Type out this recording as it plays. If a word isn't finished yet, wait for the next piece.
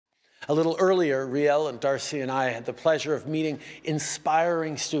A little earlier, Riel and Darcy and I had the pleasure of meeting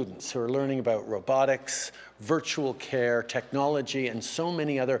inspiring students who are learning about robotics, virtual care, technology, and so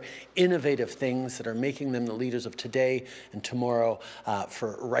many other innovative things that are making them the leaders of today and tomorrow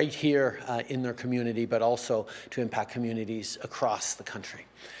for right here in their community, but also to impact communities across the country.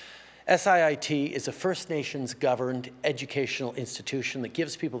 SIIT is a First Nations-governed educational institution that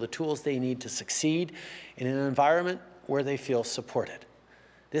gives people the tools they need to succeed in an environment where they feel supported.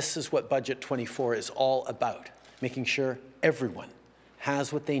 This is what Budget 24 is all about, making sure everyone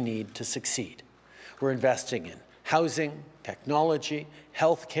has what they need to succeed. We're investing in housing, technology,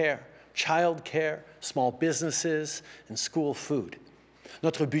 healthcare, childcare, small businesses, and school food.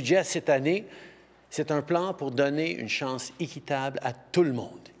 Notre budget cette année, c'est un plan pour donner une chance équitable à tout le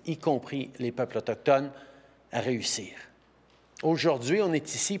monde, y compris les peuples autochtones, à réussir. Aujourd'hui, on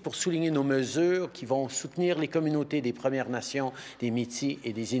est ici pour souligner nos mesures qui vont soutenir les communautés des Premières Nations, des Métis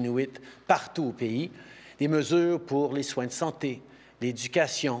et des Inuits partout au pays, des mesures pour les soins de santé,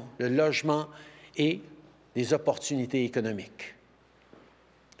 l'éducation, le logement et des opportunités économiques.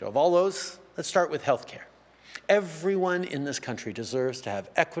 So of all those, let's start with healthcare. Everyone in this country deserves to have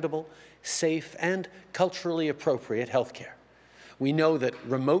equitable, safe, and culturally appropriate healthcare. We know that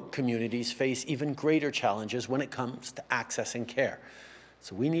remote communities face even greater challenges when it comes to accessing care.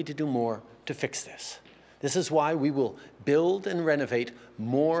 So we need to do more to fix this. This is why we will build and renovate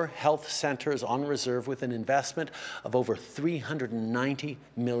more health centres on reserve with an investment of over $390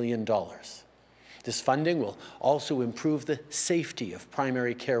 million. This funding will also improve the safety of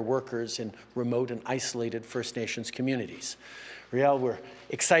primary care workers in remote and isolated First Nations communities. Riel, we're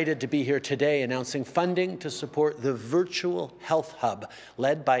excited to be here today announcing funding to support the virtual health hub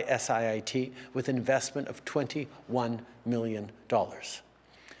led by SIIT with an investment of $21 million.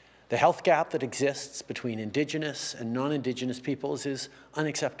 The health gap that exists between Indigenous and non-Indigenous peoples is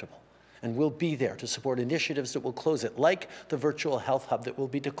unacceptable, and we'll be there to support initiatives that will close it, like the virtual health hub that will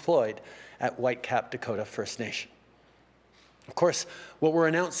be deployed at Whitecap Dakota First Nation. Of course, what we're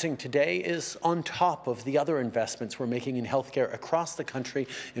announcing today is on top of the other investments we're making in healthcare across the country,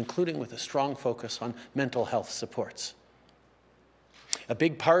 including with a strong focus on mental health supports. A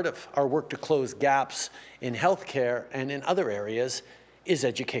big part of our work to close gaps in healthcare and in other areas is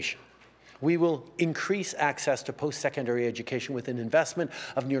education. We will increase access to post-secondary education with an investment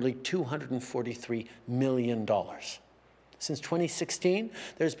of nearly $243 million. Since 2016,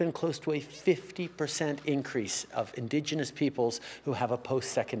 there's been close to a 50% increase of Indigenous peoples who have a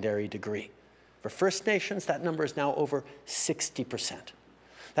post-secondary degree. For First Nations, that number is now over 60%.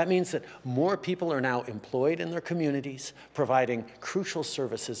 That means that more people are now employed in their communities, providing crucial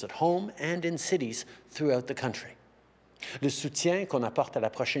services at home and in cities throughout the country. Le soutien qu'on apporte à la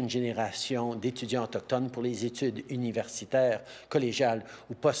prochaine génération d'étudiants autochtones pour les études universitaires, collégiales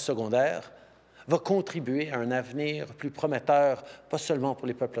ou postsecondaires va contribuer à un avenir plus prometteur, pas seulement pour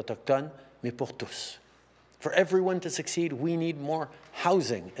les peuples autochtones, mais pour tous. For everyone to succeed, we need more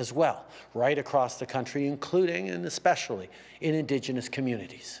housing as well, right across the country, including and especially in Indigenous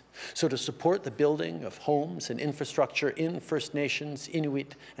communities. So to support the building of homes and infrastructure in First Nations,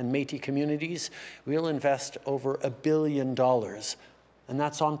 Inuit, and Métis communities, we'll invest over $1 billion. And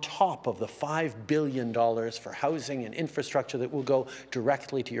that's on top of the $5 billion for housing and infrastructure that will go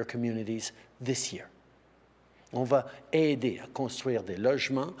directly to your communities this year. On va aider à construire des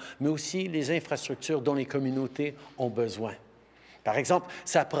logements, mais aussi les infrastructures dont les communautés ont besoin. Par exemple,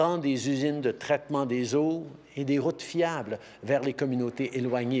 ça prend des usines de traitement des eaux et des routes fiables vers les communautés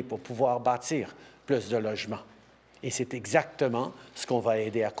éloignées pour pouvoir bâtir plus de logements. Et c'est exactement ce qu'on va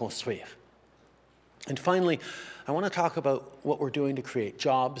aider à construire. And finally, I want to talk about what we're doing to create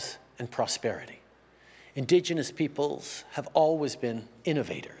jobs and prosperity. Indigenous peoples have always been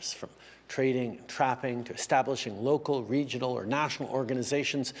innovators, from trading and trapping to establishing local, regional, or national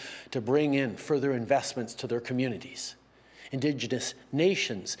organizations to bring in further investments to their communities. Indigenous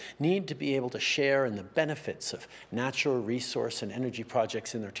nations need to be able to share in the benefits of natural resource and energy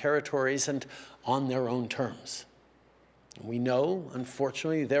projects in their territories and on their own terms. We know,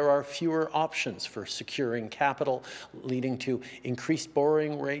 unfortunately, there are fewer options for securing capital, leading to increased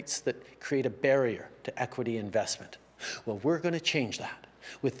borrowing rates that create a barrier to equity investment. Well, we're going to change that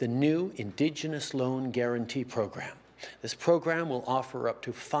with the new Indigenous Loan Guarantee Program. This program will offer up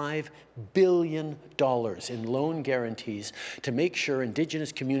to $5 billion in loan guarantees to make sure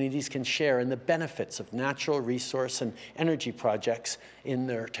Indigenous communities can share in the benefits of natural resource and energy projects in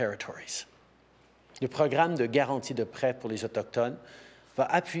their territories. Le programme de garantie de prêt pour les Autochtones va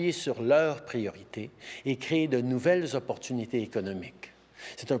appuyer sur leurs priorités et créer de nouvelles opportunités économiques.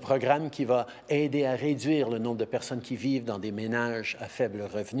 C'est un programme qui va aider à réduire le nombre de personnes qui vivent dans des ménages à faible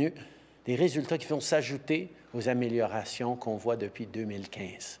revenu, Des résultats qui vont s'ajouter aux améliorations qu'on voit depuis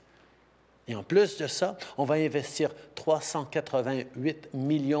 2015. Et en plus de ça, on va investir 388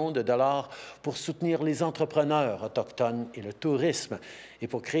 millions de dollars pour soutenir les entrepreneurs autochtones et le tourisme et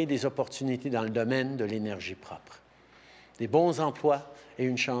pour créer des opportunités dans le domaine de l'énergie propre. Des bons emplois et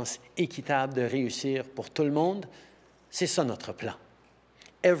une chance équitable de réussir pour tout le monde, c'est ça notre plan.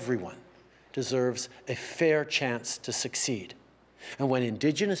 Everyone deserves a fair chance to succeed. And when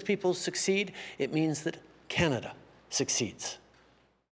Indigenous peoples succeed, it means that Canada succeeds.